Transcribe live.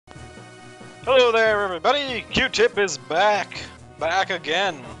Hello there, everybody! Qtip is back! Back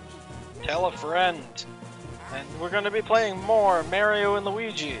again! Tell a friend! And we're going to be playing more Mario and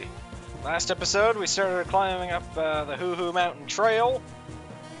Luigi. Last episode, we started climbing up the Hoo Hoo Mountain Trail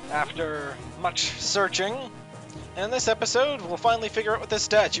after much searching. And in this episode, we'll finally figure out what this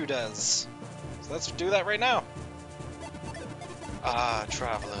statue does. So let's do that right now. Ah,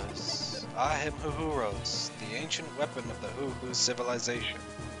 travelers. I am Hoo Hoo-Ros, the ancient weapon of the Hoo Hoo civilization.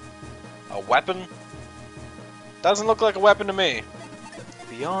 A weapon? Doesn't look like a weapon to me.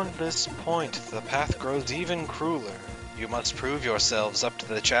 Beyond this point, the path grows even crueler. You must prove yourselves up to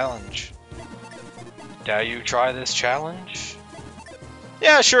the challenge. Dare you try this challenge?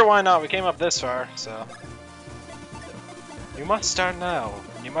 Yeah, sure, why not? We came up this far, so... You must start now.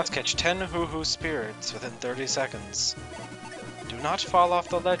 You must catch 10 Hoo Hoo spirits within 30 seconds. Do not fall off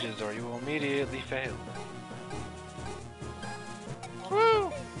the ledges or you will immediately fail.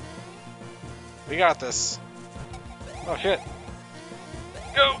 Woo! We got this. Oh shit.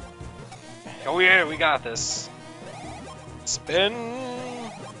 Go! Oh yeah, we got this. Spin!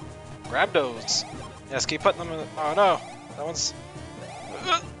 Grab those. Yes, keep putting them in the... Oh no! That one's...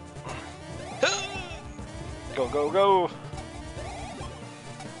 Go, go, go!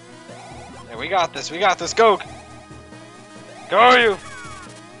 Yeah, we got this, go! Go you!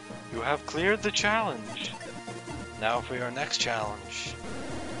 You have cleared the challenge. Now for your next challenge.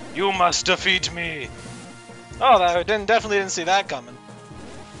 You must defeat me! Oh, that definitely didn't see that coming.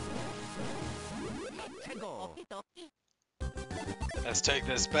 Let's take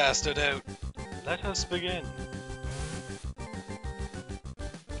this bastard out. Let us begin.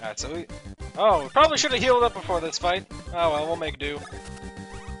 Alright, so we... Oh, we probably should have healed up before this fight. Oh well, we'll make do.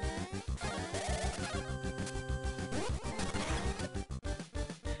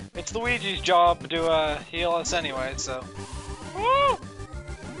 It's Luigi's job to heal us anyway, so... Woo!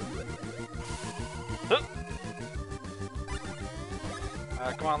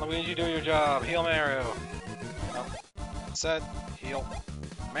 Come on, Luigi, do your job. Heal Mario. No. Said, heal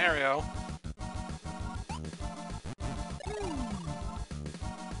Mario.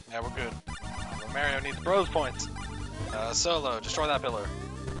 Yeah, we're good. But Mario needs bros points. Solo, destroy that pillar.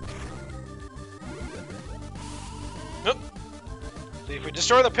 Nope. See, if we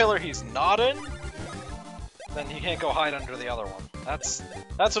destroy the pillar he's not in, then he can't go hide under the other one. That's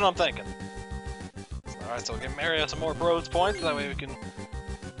what I'm thinking. Alright, so we'll give Mario some more bros points, that way we can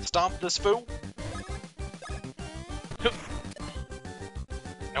stomp this fool.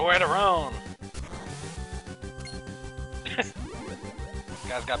 Nowhere to run.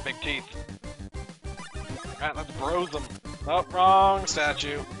 Guy's got big teeth. Alright, let's bros him. Oh, wrong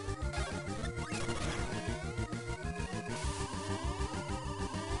statue.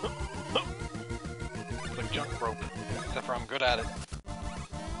 It's like junk rope, except for I'm good at it.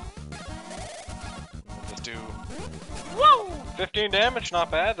 Let's do... Woo! 15 damage, not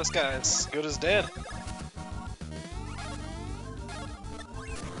bad. This guy is good as dead.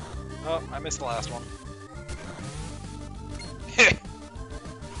 Oh, I missed the last one.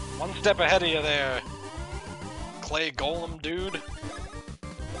 One step ahead of you there, clay golem dude.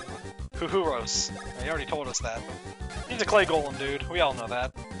 Hoo Hoo-Ros. He already told us that, but he's a clay golem dude. We all know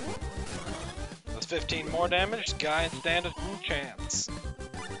that. That's 15 more damage. Guy stand a chance.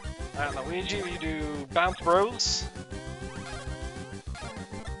 Alright, Luigi, you do bounce bros.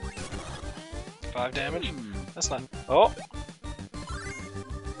 5 damage. That's not... Oh!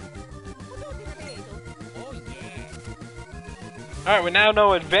 Alright, we now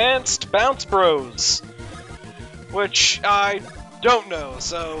know advanced bounce bros. Which I don't know,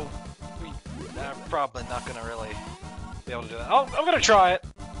 so... I'm probably not gonna really be able to do that. Oh, I'm gonna try it!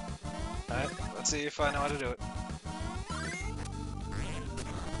 Alright, let's see if I know how to do it.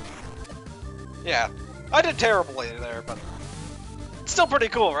 Yeah, I did terribly there, but... It's still pretty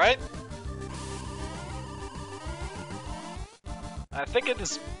cool, right? I think it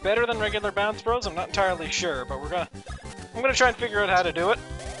is better than regular bounce bros, I'm not entirely sure, but I'm gonna try and figure out how to do it.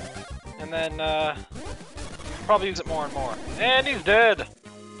 And then, probably use it more and more. And he's dead!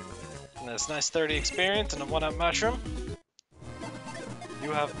 And this nice 30 experience and a 1-up mushroom.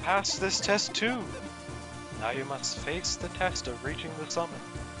 You have passed this test too! Now you must face the test of reaching the summit.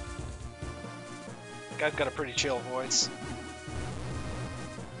 The guy's got a pretty chill voice.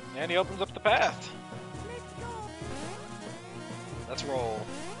 And he opens up the path. Let's roll.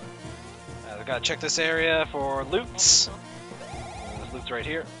 I gotta check this area for loots. There's loots right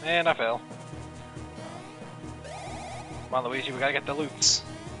here. And I fell. Come on, Luigi, we gotta get the loots.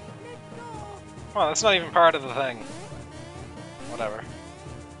 Oh, that's not even part of the thing. Whatever.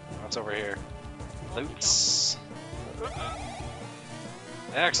 What's over here? Loots.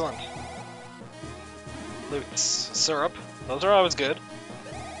 Excellent. Loots. Syrup. Those are always good.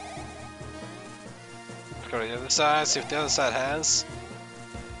 Let's go to the other side, see what the other side has.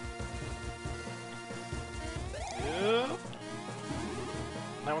 Yep.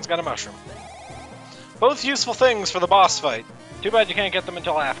 That one's got a mushroom. Both useful things for the boss fight. Too bad you can't get them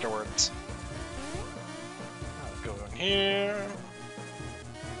until afterwards. Let's go in here.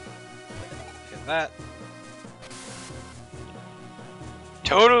 Get that.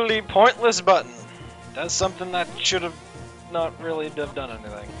 Totally pointless button. Does something that should have not really have done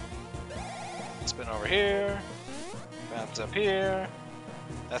anything. Spin over here. Bounce up here.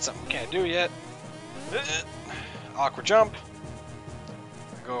 That's something we can't do yet. Awkward jump.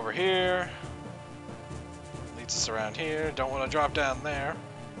 Go over here. Leads us around here. Don't want to drop down there.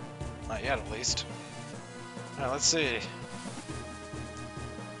 Not yet, at least. Alright, let's see.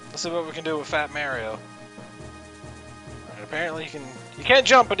 Let's see what we can do with Fat Mario. Right, apparently you can't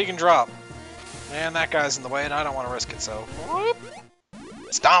jump, but he can drop. And that guy's in the way, and I don't want to risk it, so... Whoop.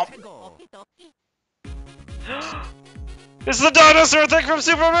 Stomp! It's the dinosaur thing from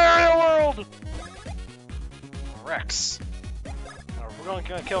Super Mario World! Rex. We're going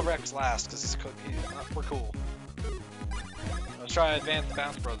to kill Rex last, because we're cool. Let's try Advanced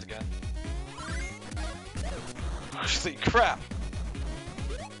Bounce Bros again. Holy crap!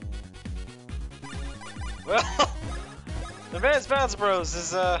 Well, Advanced Bounce Bros is,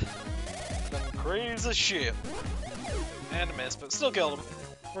 some crazy shit. And a miss, but still killed him.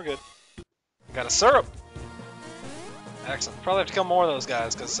 We're good. We got a syrup! Excellent. Probably have to kill more of those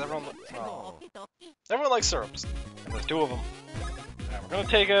guys, because everyone likes syrups. And there's 2 of them. Alright, we're gonna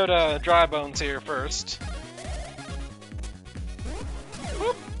take out Dry Bones here first.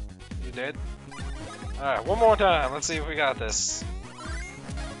 Whoop. You did. Alright, one more time. Let's see if we got this.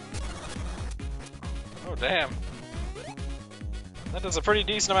 Oh, damn. That does a pretty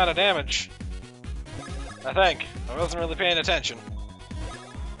decent amount of damage. I think. I wasn't really paying attention.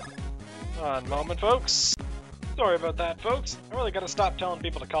 One moment, folks. Sorry about that, folks. I really gotta stop telling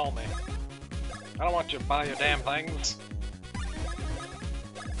people to call me. I don't want you to buy your damn things.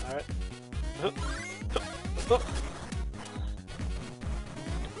 Alright.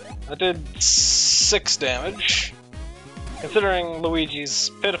 That did 6 damage. Considering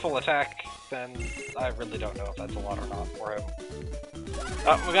Luigi's pitiful attack, then I really don't know if that's a lot or not for him.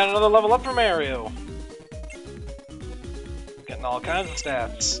 Oh, we got another level up for Mario. Getting all kinds of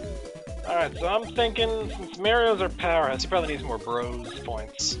stats. Alright, so I'm thinking, since Mario's our powerhouse, he probably needs more bros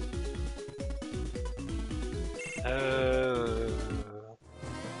points. Alright,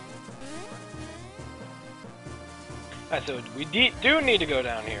 so we do need to go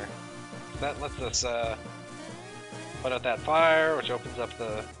down here. That lets us put out that fire, which opens up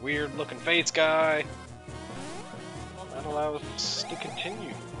the weird looking face guy. That allows us to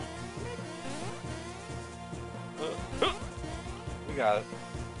continue. We got it.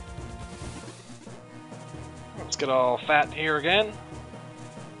 Let's get all fat here again.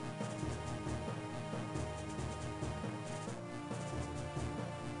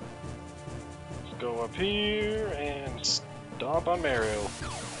 Let's go up here and stomp on Mario.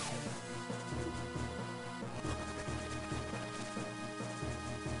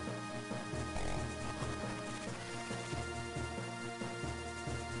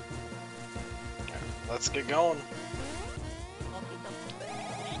 Let's get going.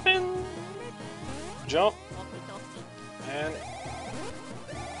 Spin. Jump. And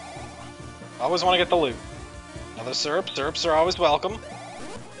always want to get the loot. Another syrup. Syrups are always welcome.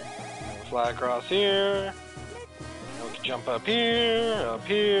 We'll fly across here. And we can jump up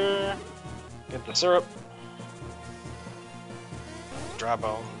here, get the syrup. Dry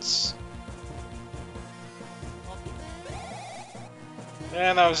bones.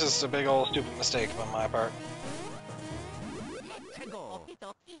 And that was just a big old stupid mistake on my part.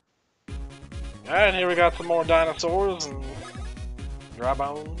 And here we got some more dinosaurs and dry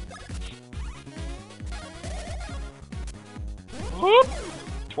bones. Whoop!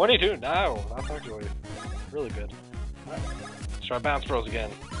 22, no, that's actually really good. Right. Let's try Bounce Bros again.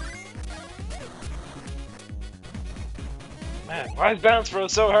 Man, why is Bounce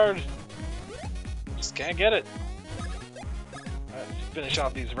Bros so hard? Just can't get it. Alright, let's finish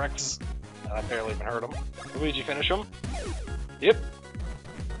off these Rexes. I barely even heard them. Luigi, finish them. Yep.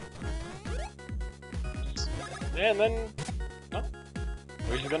 And then, no.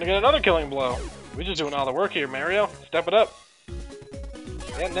 Luigi's gonna get another killing blow. We're just doing all the work here, Mario. Step it up.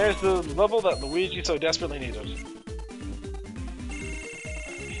 And there's the level that Luigi so desperately needed.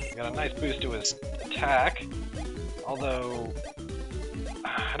 Got a nice boost to his attack. Although,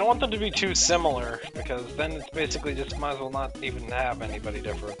 I don't want them to be too similar, because then it's basically just might as well not even have anybody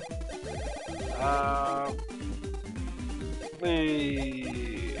different.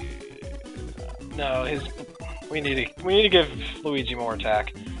 No, we need to give Luigi more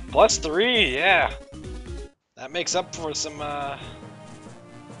attack. +3, yeah. That makes up for some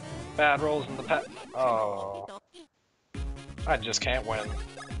bad rolls in the past. Oh, I just can't win.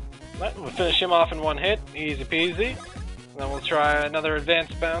 We'll finish him off in one hit, easy peasy. Then we'll try another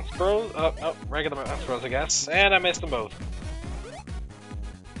advanced bounce bros. Oh, regular bounce bros, I guess. And I missed them both.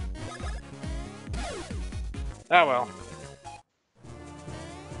 Oh well.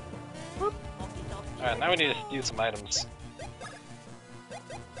 Alright, now we need to use some items.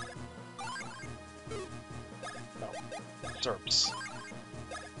 No. Serps.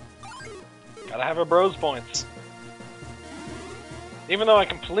 Gotta have our bros points. Even though I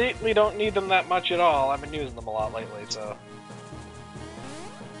completely don't need them that much at all, I've been using them a lot lately, so...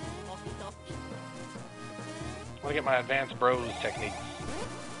 I wanna get my advanced bros techniques.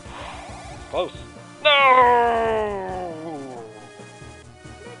 Close. No!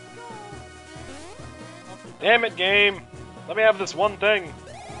 Damn it, game! Let me have this one thing!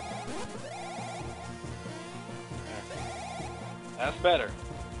 That's better.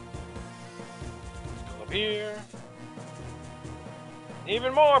 Let's go up here.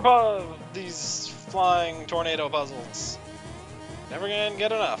 Even more of these flying tornado puzzles. Never gonna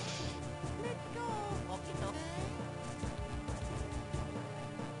get enough.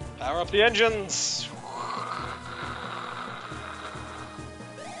 Power up the engines!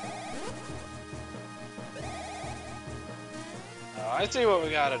 Oh, I see what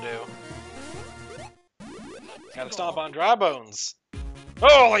we gotta do. Gotta stomp on dry bones.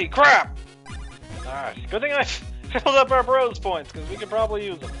 Holy crap! Alright, good thing I filled up our bros points, because we could probably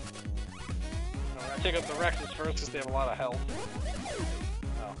use them. I'm gonna take up the Rexes first, because they have a lot of health.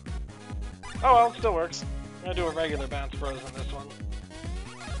 Oh. Oh well, it still works. I'm gonna do a regular bounce bros on this one.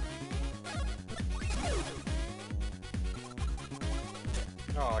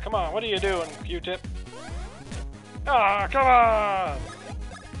 Oh, come on, what are you doing, Qtip? Ah, come on!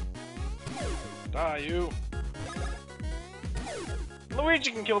 Die, you.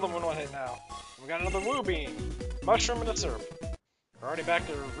 Luigi can kill them in one hit now. We got another Woo Bean. Mushroom and a syrup. We're already back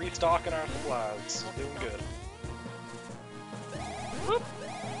to restocking our supplies. Doing good. Whoop,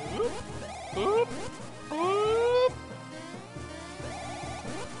 whoop, whoop, whoop.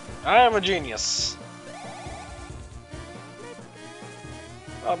 I am a genius.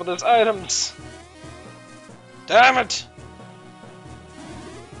 Oh, but there's items. Damn it!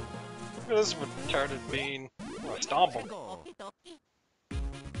 Look at this retarded bean. Oh, stomp him.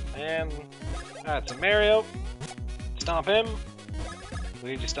 And that's a Mario. Stomp him.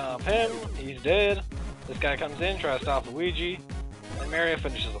 Luigi stomp him. He's dead. This guy comes in, tries to stop Luigi, and Mario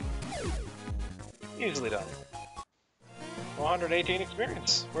finishes him. Easily done. 118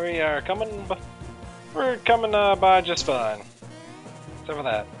 experience. We are coming. We're coming by just fine. Except for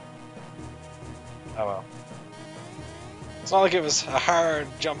that. Oh well. It's not like it was a hard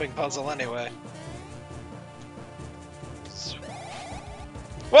jumping puzzle anyway.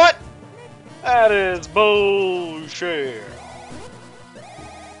 What? That is bullshit.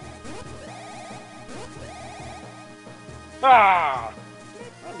 Ah!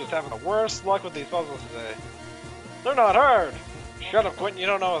 I'm just having the worst luck with these puzzles today. They're not hard. Shut up, Quentin. You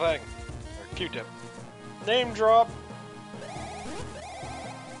don't know a thing. Or Qtip. Name drop.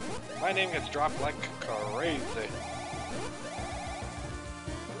 My name gets dropped like crazy.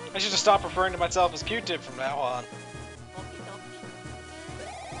 I should just stop referring to myself as Qtip from now on.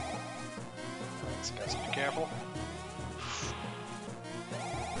 These guys, be careful.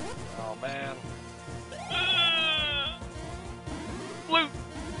 Oh man. Blue.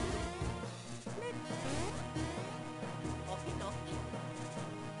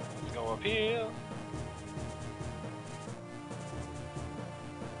 Let's go up here.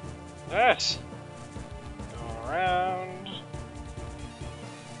 That. Go around.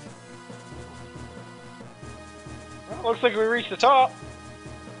 Well, looks like we reached the top.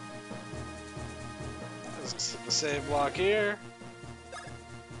 Let's hit the save block here.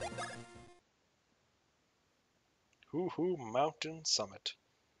 Hoo-hoo Mountain Summit.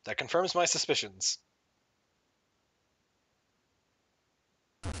 That confirms my suspicions.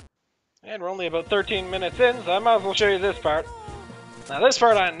 And we're only about 13 minutes in, so I might as well show you this part. Now this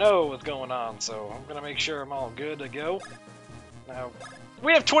part I know what's going on, so I'm gonna make sure I'm all good to go. Now,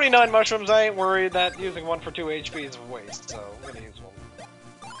 we have 29 mushrooms. I ain't worried that using one for 2 HP is a waste, so I'm gonna use one.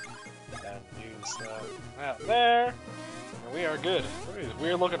 And use that there. And we are good. Look at these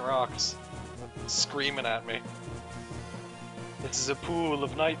weird looking rocks screaming at me. This is a pool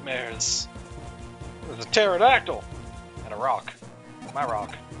of nightmares. There's a pterodactyl and a rock. My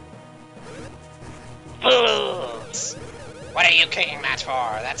rock. Fools! What are you kicking that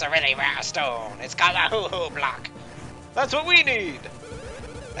for? That's a really rare stone. It's called a hoo-hoo block. That's what we need!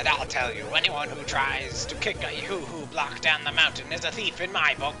 And I'll tell you, anyone who tries to kick a hoo-hoo block down the mountain is a thief in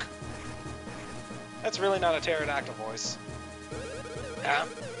my book. That's really not a pterodactyl voice. Huh?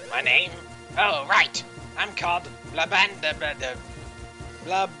 My name? Oh, right. I'm called Blablanodon.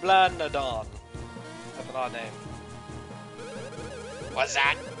 That's an odd name. Was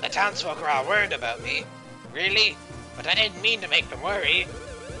that? The townsfolk are all worried about me. Really? But I didn't mean to make them worry.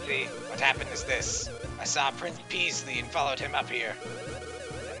 See, what happened is this. I saw Prince Peasley and followed him up here.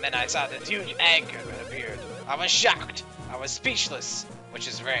 And then I saw this huge egg that appeared. I was shocked. I was speechless, which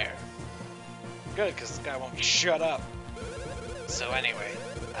is rare. Good, because this guy won't shut up. So anyway,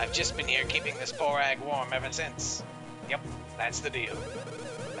 I've just been here keeping this poor egg warm ever since. Yep, that's the deal.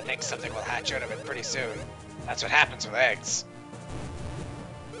 I think something will hatch out of it pretty soon. That's what happens with eggs.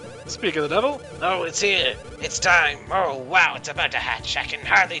 Speak of the devil. Oh, it's here. It's time. Oh, wow, it's about to hatch. I can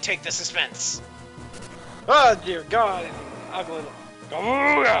hardly take the suspense. Oh, dear God. Ugly little...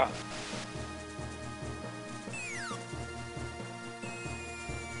 Gahooga!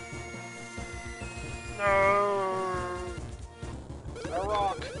 No. A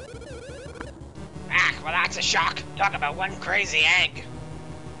rock. Ah, well, that's a shock. Talk about one crazy egg.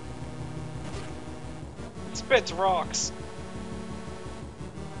 Spits rocks.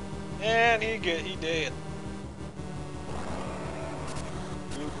 And he dead.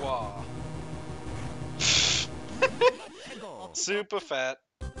 Boudoir. Super fat.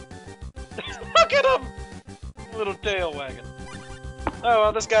 Look at him! Little tail wagging. Oh,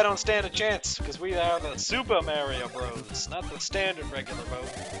 well, this guy don't stand a chance, because we are the Super Mario Bros, not the standard regular bros.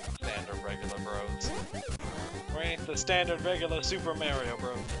 We ain't the standard regular Super Mario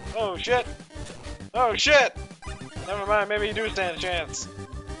Bros. Oh, shit! Oh, shit! Never mind, maybe you do stand a chance.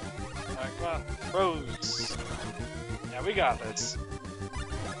 Alright, come on. Bros. Yeah, we got this.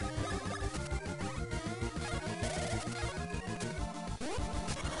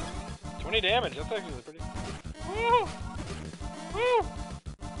 Damage. That's actually pretty. Woo! Woo!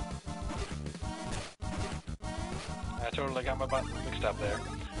 I totally got my butt mixed up there.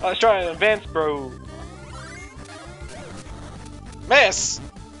 Let's try an advanced bro. Miss!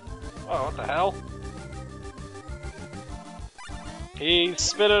 Oh, what the hell? He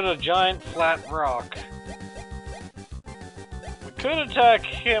spitted a giant flat rock. We could attack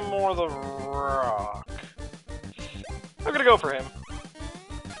him or the rock. I'm gonna go for him.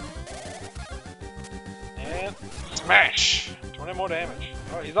 And smash! 20 more damage.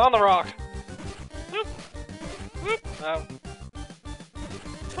 Oh, he's on the rock. Whoop. Whoop. No.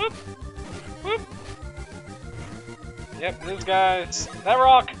 Whoop. Whoop. Yep, this guy's... That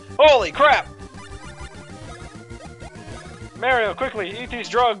rock! Holy crap! Mario, quickly, eat these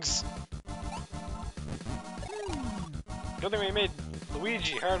drugs! Good thing we made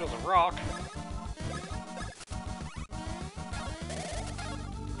Luigi hard as a rock.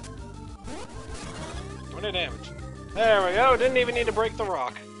 Damage. There we go, didn't even need to break the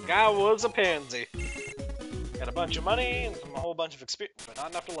rock. Guy was a pansy. Got a bunch of money and a whole bunch of experience, but not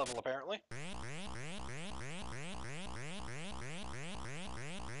enough to level apparently.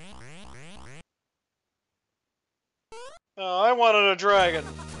 Oh, I wanted a dragon.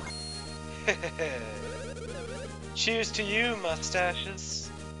 Cheers to you,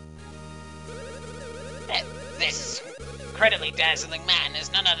 mustaches. This incredibly dazzling man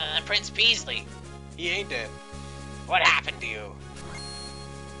is none other than Prince Peasley. He ain't dead. What happened to you?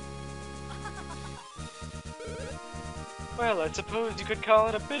 Well, I suppose you could call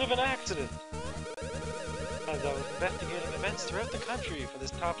it a bit of an accident. As I was investigating events throughout the country for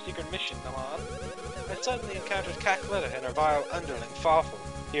this top-secret mission I'm on, I suddenly encountered Cacletta and her vile underling, Fawful,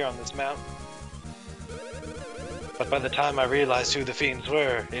 here on this mountain. But by the time I realized who the fiends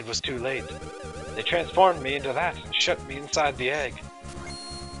were, it was too late. They transformed me into that and shut me inside the egg.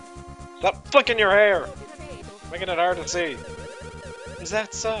 Stop flicking your hair! Making it hard to see. Is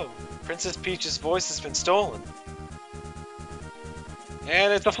that so? Princess Peach's voice has been stolen.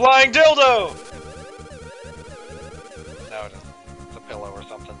 And it's a flying dildo! No, it isn't. It's a pillow or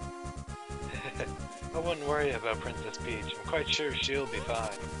something. I wouldn't worry about Princess Peach. I'm quite sure she'll be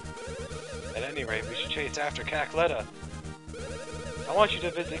fine. At any rate, we should chase after Cacletta. I want you to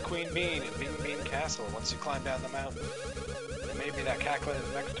visit Queen Bean in Bean Bean Castle once you climb down the mountain. And maybe that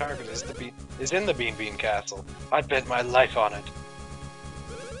Cacletta's next target is in the Bean Bean Castle. I'd bet my life on it.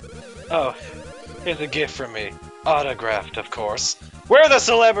 Oh, here's a gift from me. Autographed, of course. Where are the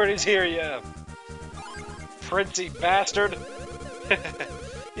celebrities here, you princey bastard?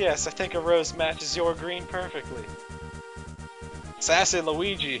 Yes, I think a rose matches your green perfectly. Sassy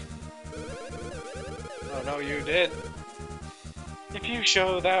Luigi. Oh no, you did. If you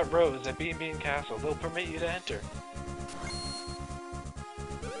show that rose at Bean Bean Castle, they'll permit you to enter.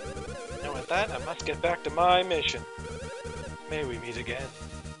 And with that, I must get back to my mission. May we meet again.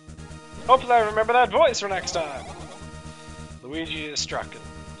 Hopefully I remember that voice for next time. Luigi is stricken.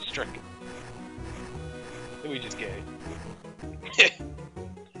 Luigi's gay.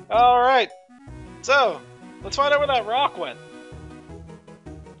 Alright. So, let's find out where that rock went.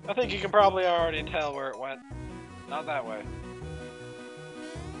 I think you can probably already tell where it went. Not that way.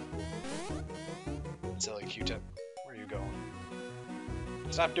 Silly Qtip. Where are you going?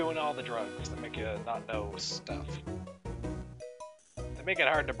 Stop doing all the drugs that make you not know stuff. They make it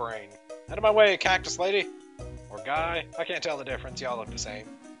hard to brain. Out of my way, cactus lady! Or guy. I can't tell the difference. Y'all look the same.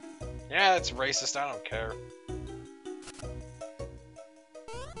 Yeah, that's racist. I don't care.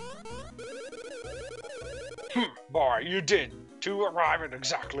 Boy, you did to arrive at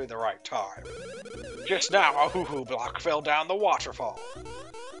exactly the right time. Just now, a hoo-hoo block fell down the waterfall.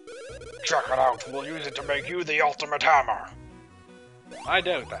 Check it out. We'll use it to make you the ultimate hammer. I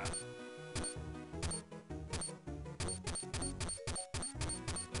doubt that.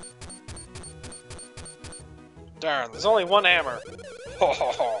 Darn, there's only one hammer. Ho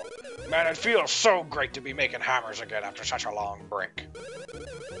ho ho. Man, it feels so great to be making hammers again after such a long break.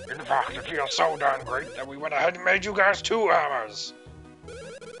 In fact, it feels so darn great that we went ahead and made you guys 2 hammers.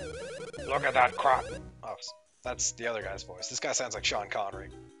 Look at that crap. Oh, that's the other guy's voice. This guy sounds like Sean Connery.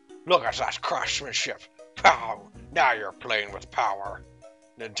 Look at that craftsmanship. Pow! Now you're playing with power.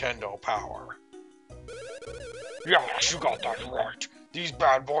 Nintendo power. Yes, you got that right. These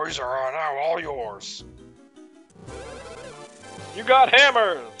bad boys are now all yours. You got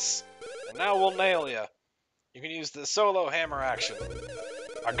hammers! And now we'll nail ya. You can use the solo hammer action.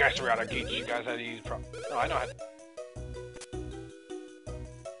 I guess we ought to teach you guys how to use No, I know how to...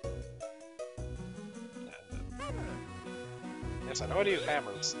 Yes, I know how to use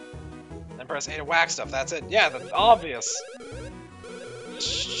hammers. Then press A to whack stuff, that's it. Yeah, that's obvious.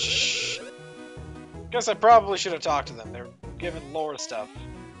 Shh. Guess I probably should have talked to them. They're giving lore stuff.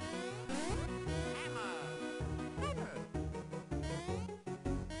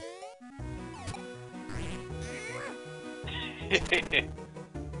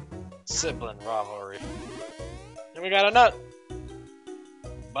 Sibling rivalry. And we got a nut.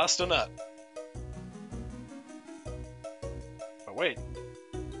 Bust a nut. But wait.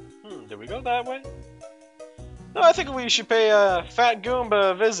 Did we go that way? No, I think we should pay Fat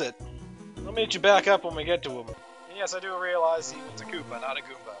Goomba a visit. I'll meet you back up when we get to him. And yes, I do realize he was a Koopa, not a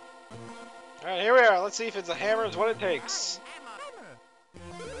Goomba. Alright, here we are. Let's see if it's a hammer is what it takes.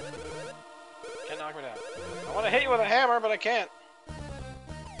 Can't knock me down. I want to hit you with a hammer, but I can't.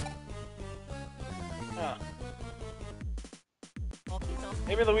 Huh.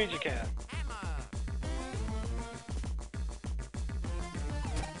 Maybe Luigi can.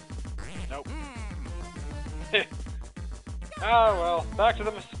 Nope. Ah, well, back to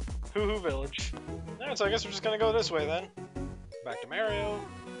the Hoo-Hoo Village. Alright, so I guess we're just gonna go this way then. Back to Mario.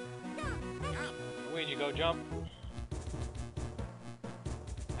 Luigi, go jump.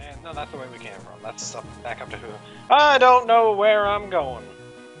 And no, that's the way we came from. That's up, back up to Hoo. I don't know where I'm going.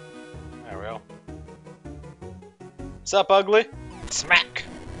 There we go. Sup, ugly? Smack!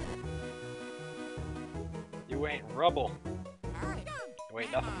 You ain't rubble. You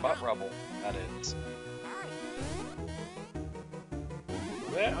ain't nothing but rubble, that is.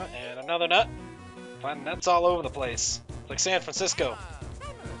 Yeah, and another nut. Find nuts all over the place. It's like San Francisco.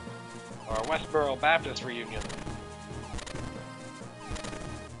 Or a Westboro Baptist reunion.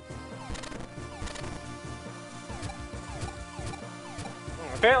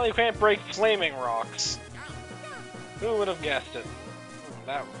 Apparently you can't break flaming rocks. Who would have guessed it?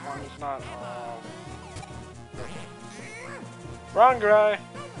 That one's not... Wrong guy!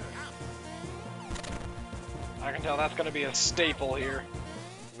 I can tell that's gonna be a staple here.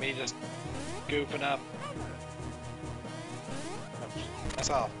 Me just goofing up.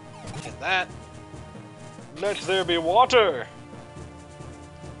 That's all. Hit that. Let there be water!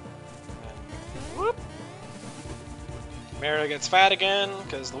 And whoop! Mario gets fat again,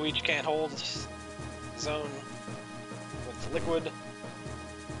 because Luigi can't hold his own with liquid.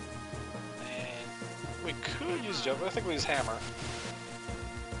 And we could use jump, but I think we use hammer.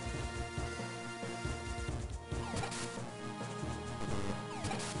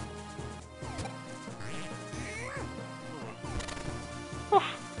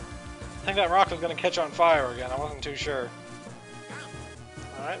 I think that rock was going to catch on fire again, I wasn't too sure.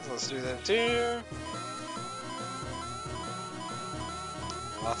 Alright, so let's do that too.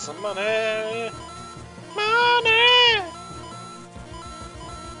 Lots of money! Money!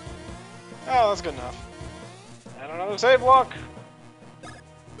 Oh, that's good enough. And another save block!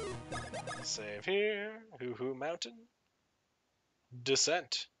 Save here. Hoo-Hoo Mountain.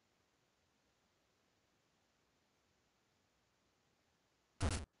 Descent.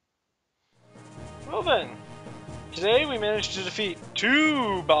 Well then, today we managed to defeat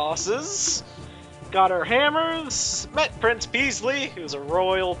 2 bosses, got our hammers, met Prince Peasley, who's a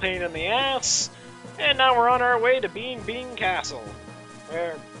royal pain in the ass, and now we're on our way to Bean Bean Castle,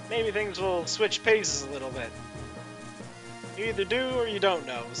 where maybe things will switch paces a little bit. You either do or you don't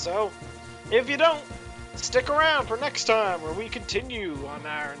know, so if you don't, stick around for next time where we continue on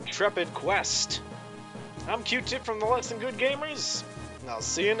our intrepid quest. I'm Qtip from the LessThanGoodGamers, and I'll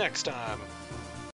see you next time.